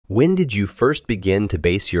When did you first begin to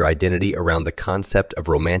base your identity around the concept of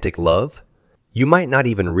romantic love? You might not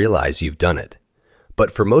even realize you've done it.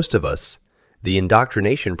 But for most of us, the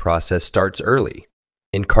indoctrination process starts early.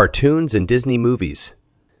 In cartoons and Disney movies,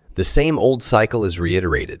 the same old cycle is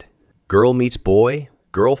reiterated. Girl meets boy,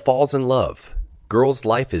 girl falls in love. Girl's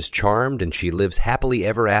life is charmed and she lives happily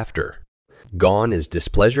ever after. Gone is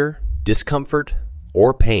displeasure, discomfort,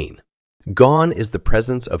 or pain. Gone is the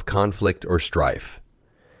presence of conflict or strife.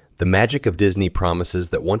 The magic of Disney promises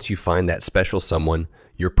that once you find that special someone,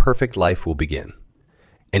 your perfect life will begin.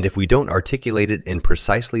 And if we don't articulate it in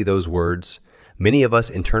precisely those words, many of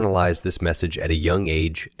us internalize this message at a young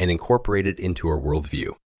age and incorporate it into our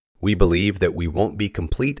worldview. We believe that we won't be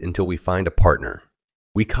complete until we find a partner.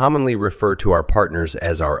 We commonly refer to our partners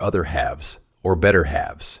as our other halves, or better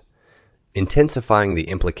halves, intensifying the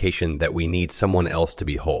implication that we need someone else to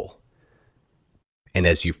be whole. And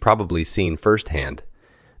as you've probably seen firsthand,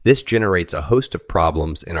 this generates a host of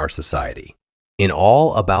problems in our society. In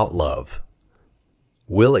All About Love,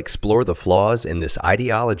 we'll explore the flaws in this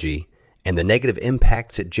ideology and the negative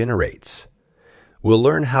impacts it generates. We'll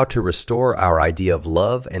learn how to restore our idea of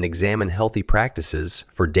love and examine healthy practices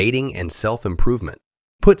for dating and self-improvement.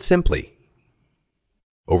 Put simply,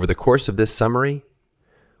 over the course of this summary,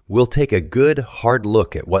 we'll take a good, hard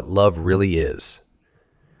look at what love really is.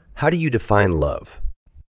 How do you define love?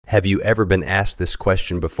 Have you ever been asked this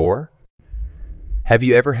question before? Have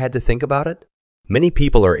you ever had to think about it? Many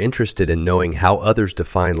people are interested in knowing how others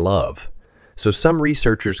define love, so some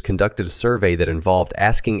researchers conducted a survey that involved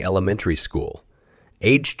asking elementary school,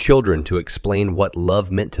 aged children to explain what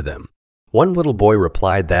love meant to them. One little boy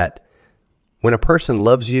replied that, "When a person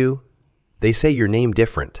loves you, they say your name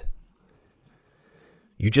different.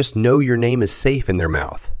 You just know your name is safe in their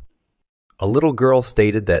mouth." A little girl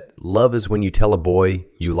stated that love is when you tell a boy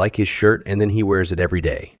you like his shirt and then he wears it every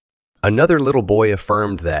day. Another little boy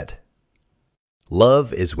affirmed that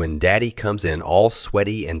love is when daddy comes in all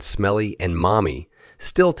sweaty and smelly and mommy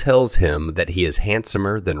still tells him that he is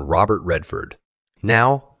handsomer than Robert Redford.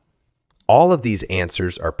 Now, all of these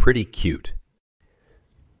answers are pretty cute.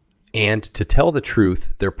 And to tell the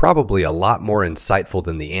truth, they're probably a lot more insightful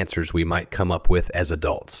than the answers we might come up with as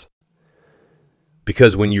adults.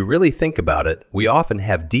 Because when you really think about it, we often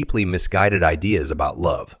have deeply misguided ideas about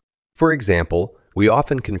love. For example, we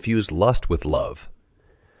often confuse lust with love,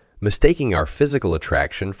 mistaking our physical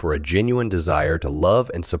attraction for a genuine desire to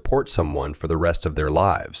love and support someone for the rest of their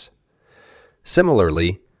lives.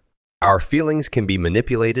 Similarly, our feelings can be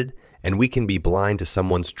manipulated and we can be blind to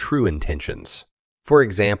someone's true intentions. For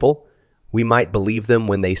example, we might believe them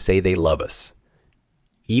when they say they love us,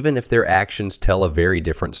 even if their actions tell a very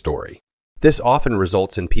different story. This often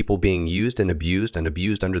results in people being used and abused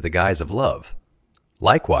under the guise of love.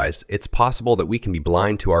 Likewise, it's possible that we can be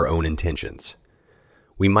blind to our own intentions.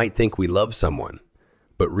 We might think we love someone,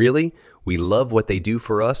 but really, we love what they do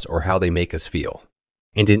for us or how they make us feel.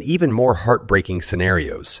 And in even more heartbreaking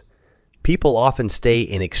scenarios, people often stay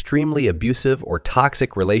in extremely abusive or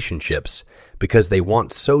toxic relationships because they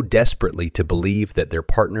want so desperately to believe that their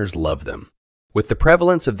partners love them. With the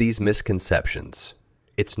prevalence of these misconceptions,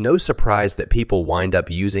 it's no surprise that people wind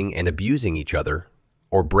up using and abusing each other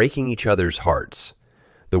or breaking each other's hearts.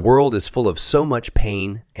 The world is full of so much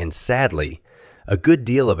pain, and sadly, a good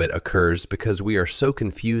deal of it occurs because we are so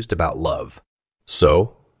confused about love.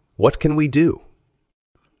 So, what can we do?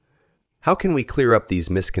 How can we clear up these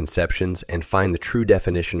misconceptions and find the true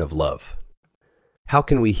definition of love? How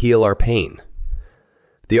can we heal our pain?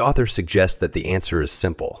 The author suggests that the answer is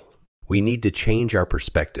simple. We need to change our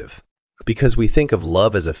perspective. Because we think of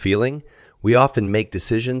love as a feeling, we often make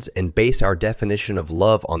decisions and base our definition of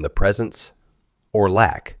love on the presence, or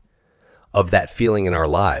lack, of that feeling in our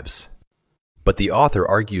lives. But the author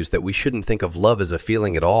argues that we shouldn't think of love as a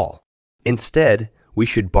feeling at all. Instead, we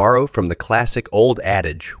should borrow from the classic old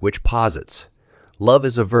adage which posits, love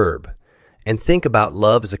is a verb, and think about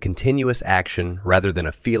love as a continuous action rather than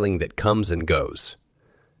a feeling that comes and goes.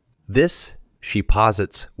 This, she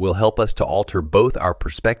posits, will help us to alter both our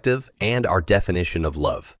perspective and our definition of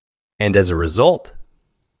love. And as a result,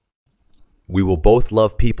 we will both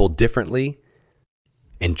love people differently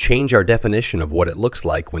and change our definition of what it looks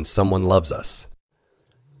like when someone loves us.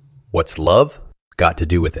 What's love got to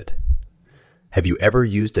do with it? Have you ever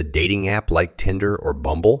used a dating app like Tinder or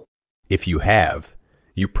Bumble? If you have,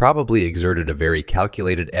 you probably exerted a very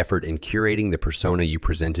calculated effort in curating the persona you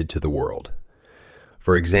presented to the world.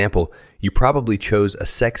 For example, you probably chose a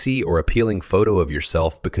sexy or appealing photo of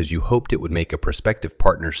yourself because you hoped it would make a prospective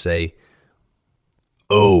partner say,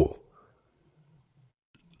 "Oh,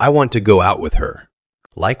 I want to go out with her."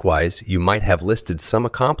 Likewise, you might have listed some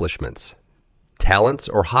accomplishments, talents,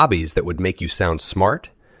 or hobbies that would make you sound smart,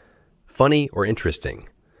 funny, or interesting.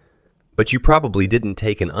 But you probably didn't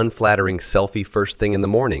take an unflattering selfie first thing in the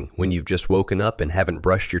morning when you've just woken up and haven't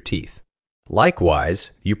brushed your teeth.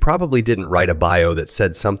 Likewise, you probably didn't write a bio that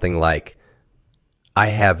said something like, "I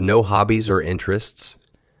have no hobbies or interests,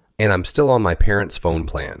 and I'm still on my parents' phone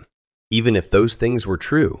plan." Even if those things were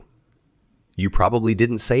true, you probably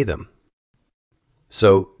didn't say them.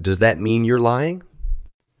 So, does that mean you're lying?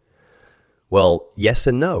 Well, yes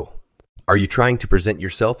and no. Are you trying to present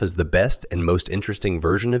yourself as the best and most interesting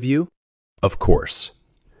version of you? Of course.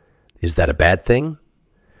 Is that a bad thing?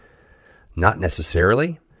 Not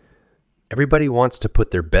necessarily. Everybody wants to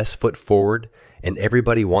put their best foot forward, and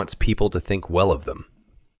everybody wants people to think well of them,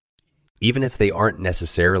 even if they aren't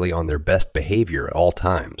necessarily on their best behavior at all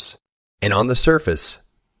times. And on the surface,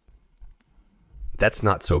 that's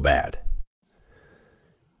not so bad.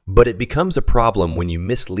 But it becomes a problem when you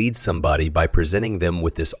mislead somebody by presenting them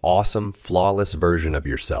with this awesome, flawless version of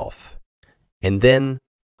yourself. And then,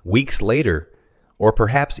 weeks later, or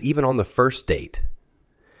perhaps even on the first date,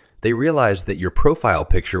 they realize that your profile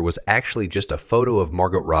picture was actually just a photo of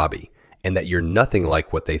Margot Robbie and that you're nothing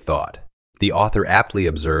like what they thought. The author aptly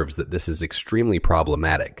observes that this is extremely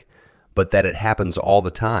problematic, but that it happens all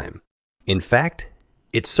the time. In fact,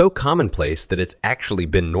 it's so commonplace that it's actually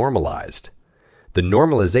been normalized. The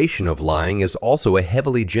normalization of lying is also a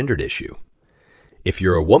heavily gendered issue. If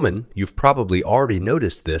you're a woman, you've probably already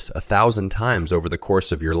noticed this 1,000 times over the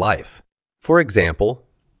course of your life. For example,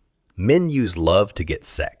 men use love to get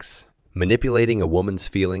sex, manipulating a woman's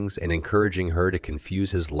feelings and encouraging her to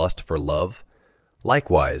confuse his lust for love.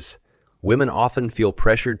 Likewise, women often feel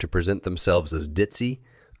pressured to present themselves as ditzy,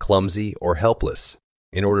 clumsy, or helpless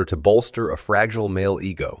in order to bolster a fragile male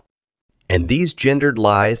ego. And these gendered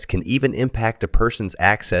lies can even impact a person's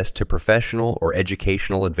access to professional or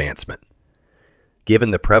educational advancement.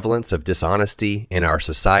 Given the prevalence of dishonesty in our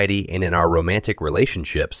society and in our romantic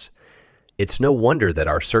relationships, it's no wonder that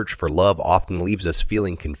our search for love often leaves us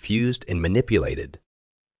feeling confused and manipulated.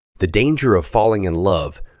 The danger of falling in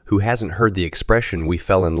love who hasn't heard the expression "we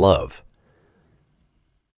fell in love."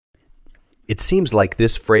 It seems like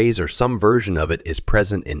this phrase or some version of it is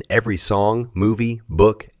present in every song, movie,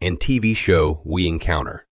 book, and TV show we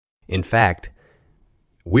encounter. In fact,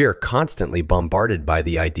 we are constantly bombarded by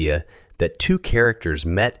the idea that two characters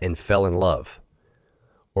met and fell in love.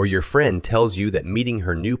 Or your friend tells you that meeting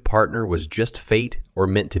her new partner was just fate or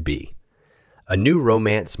meant to be. A new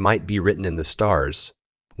romance might be written in the stars.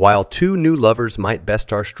 While two new lovers might best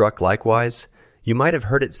starstruck likewise, you might have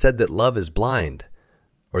heard it said that love is blind,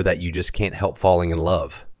 or that you just can't help falling in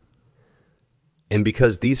love. And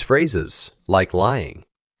because these phrases, like lying,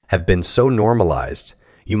 have been so normalized,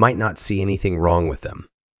 you might not see anything wrong with them.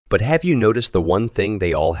 But have you noticed the one thing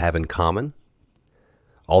they all have in common?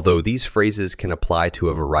 Although these phrases can apply to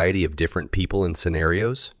a variety of different people and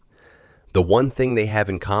scenarios, the one thing they have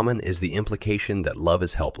in common is the implication that love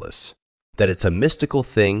is helpless, that it's a mystical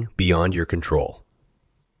thing beyond your control.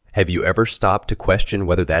 Have you ever stopped to question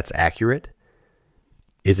whether that's accurate?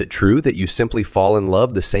 Is it true that you simply fall in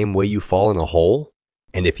love the same way you fall in a hole?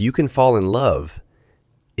 And if you can fall in love,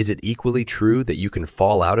 is it equally true that you can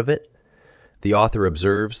fall out of it? The author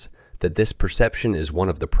observes that this perception is one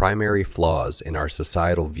of the primary flaws in our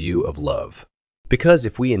societal view of love. Because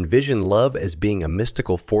if we envision love as being a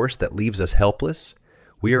mystical force that leaves us helpless,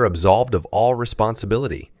 we are absolved of all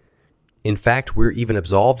responsibility. In fact, we're even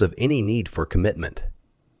absolved of any need for commitment.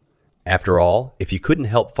 After all, if you couldn't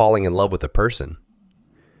help falling in love with a person,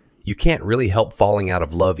 you can't really help falling out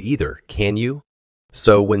of love either, can you?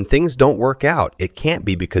 So when things don't work out, it can't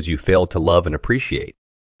be because you failed to love and appreciate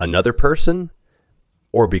another person,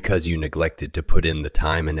 or because you neglected to put in the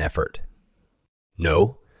time and effort.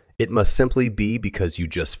 No, it must simply be because you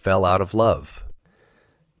just fell out of love.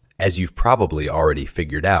 As you've probably already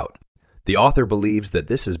figured out, the author believes that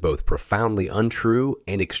this is both profoundly untrue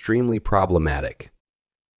and extremely problematic.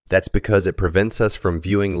 That's because it prevents us from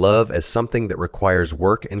viewing love as something that requires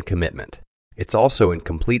work and commitment. It's also in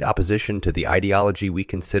complete opposition to the ideology we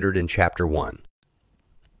considered in Chapter 1,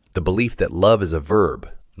 the belief that love is a verb,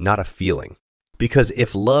 not a feeling. Because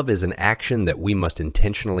if love is an action that we must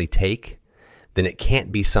intentionally take, then it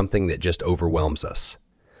can't be something that just overwhelms us.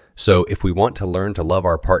 So if we want to learn to love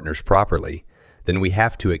our partners properly, then we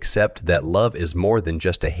have to accept that love is more than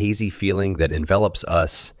just a hazy feeling that envelops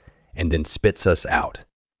us and then spits us out.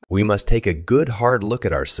 We must take a good hard look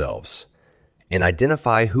at ourselves and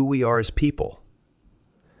identify who we are as people,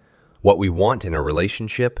 what we want in a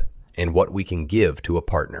relationship, and what we can give to a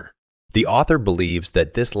partner. The author believes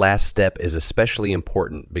that this last step is especially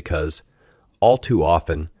important because, all too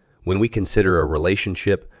often, when we consider a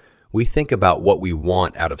relationship, we think about what we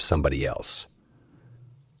want out of somebody else.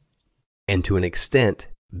 And to an extent,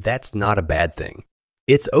 that's not a bad thing.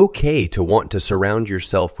 It's okay to want to surround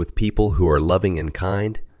yourself with people who are loving and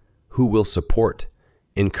kind, who will support,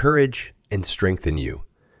 encourage, and strengthen you.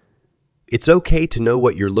 It's okay to know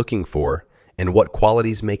what you're looking for and what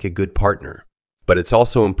qualities make a good partner, but it's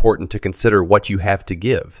also important to consider what you have to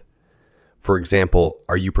give. For example,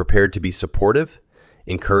 are you prepared to be supportive,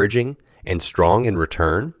 encouraging, and strong in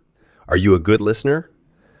return? Are you a good listener?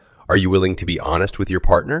 Are you willing to be honest with your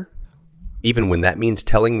partner, even when that means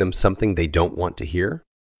telling them something they don't want to hear?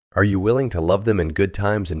 Are you willing to love them in good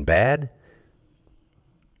times and bad?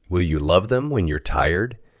 Will you love them when you're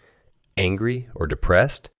tired, angry, or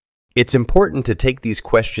depressed? It's important to take these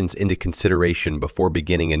questions into consideration before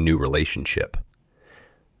beginning a new relationship.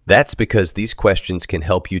 That's because these questions can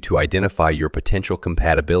help you to identify your potential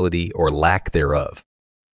compatibility or lack thereof.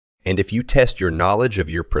 And if you test your knowledge of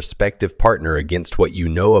your prospective partner against what you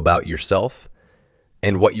know about yourself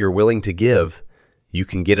and what you're willing to give, you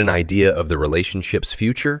can get an idea of the relationship's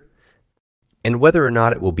future and whether or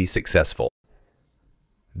not it will be successful.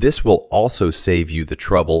 This will also save you the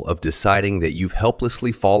trouble of deciding that you've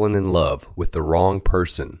helplessly fallen in love with the wrong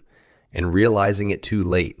person and realizing it too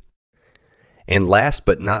late. And last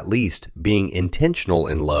but not least, being intentional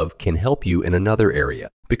in love can help you in another area.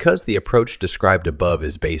 Because the approach described above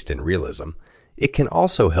is based in realism, it can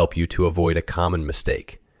also help you to avoid a common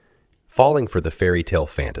mistake: falling for the fairy tale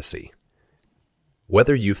fantasy.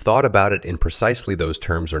 Whether you've thought about it in precisely those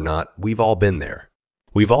terms or not, we've all been there.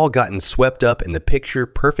 We've all gotten swept up in the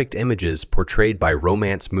picture-perfect images portrayed by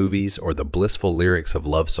romance movies or the blissful lyrics of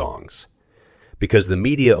love songs. Because the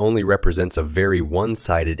media only represents a very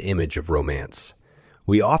one-sided image of romance,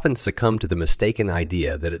 we often succumb to the mistaken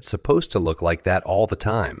idea that it's supposed to look like that all the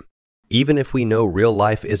time, even if we know real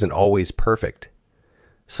life isn't always perfect.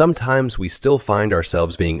 Sometimes we still find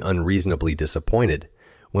ourselves being unreasonably disappointed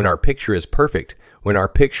when our picture is perfect. When our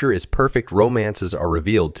picture is perfect, romances are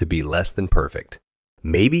revealed to be less than perfect.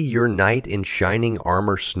 Maybe your knight in shining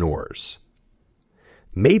armor snores.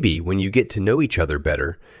 Maybe when you get to know each other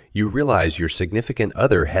better, you realize your significant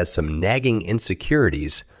other has some nagging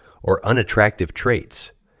insecurities or unattractive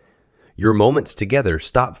traits. Your moments together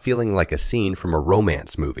stop feeling like a scene from a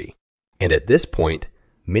romance movie. And at this point,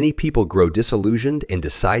 many people grow disillusioned and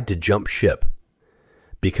decide to jump ship.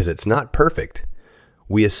 Because it's not perfect,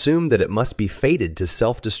 we assume that it must be fated to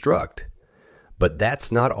self-destruct. But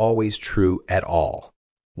that's not always true at all.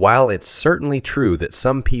 While it's certainly true that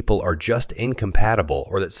some people are just incompatible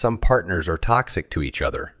or that some partners are toxic to each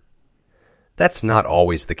other, that's not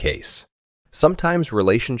always the case. Sometimes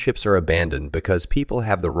relationships are abandoned because people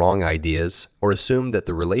have the wrong ideas or assume that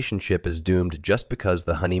the relationship is doomed just because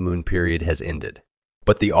the honeymoon period has ended.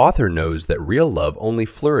 But the author knows that real love only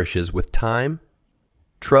flourishes with time,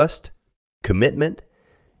 trust, commitment,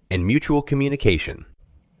 and mutual communication.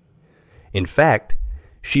 In fact,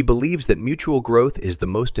 she believes that mutual growth is the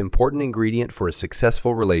most important ingredient for a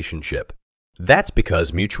successful relationship. That's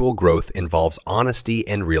because mutual growth involves honesty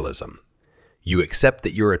and realism. You accept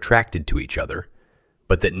that you're attracted to each other,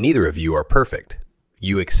 but that neither of you are perfect.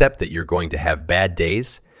 You accept that you're going to have bad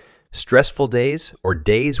days, stressful days, or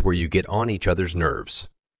days where you get on each other's nerves.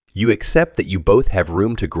 You accept that you both have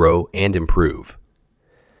room to grow and improve.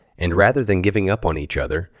 And rather than giving up on each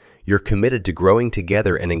other, you're committed to growing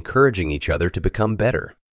together and encouraging each other to become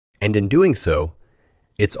better. And in doing so,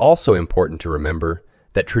 it's also important to remember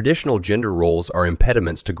that traditional gender roles are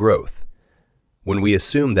impediments to growth. When we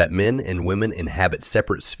assume that men and women inhabit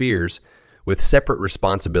separate spheres with separate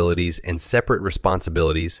responsibilities and separate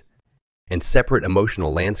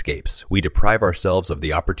emotional landscapes, we deprive ourselves of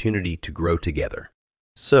the opportunity to grow together.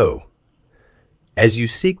 So, as you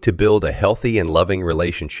seek to build a healthy and loving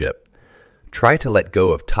relationship, try to let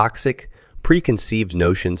go of toxic, preconceived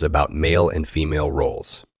notions about male and female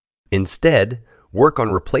roles. Instead, work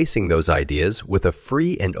on replacing those ideas with a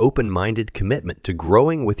free and open-minded commitment to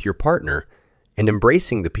growing with your partner and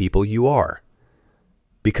embracing the people you are.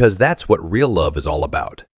 Because that's what real love is all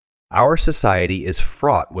about. Our society is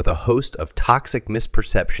fraught with a host of toxic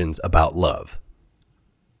misperceptions about love.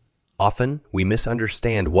 Often, we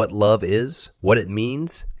misunderstand what love is, what it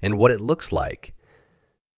means, and what it looks like.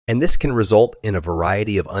 And this can result in a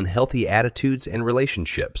variety of unhealthy attitudes and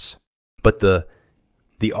relationships. But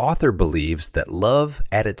the author believes that love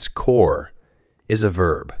at its core is a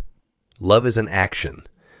verb. Love is an action,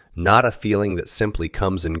 not a feeling that simply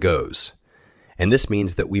comes and goes. And this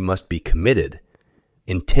means that we must be committed,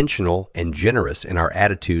 intentional, and generous in our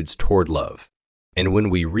attitudes toward love. And when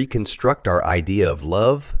we reconstruct our idea of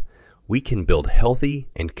love, we can build healthy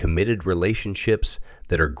and committed relationships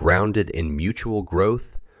that are grounded in mutual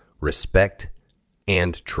growth, respect,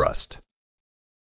 and trust.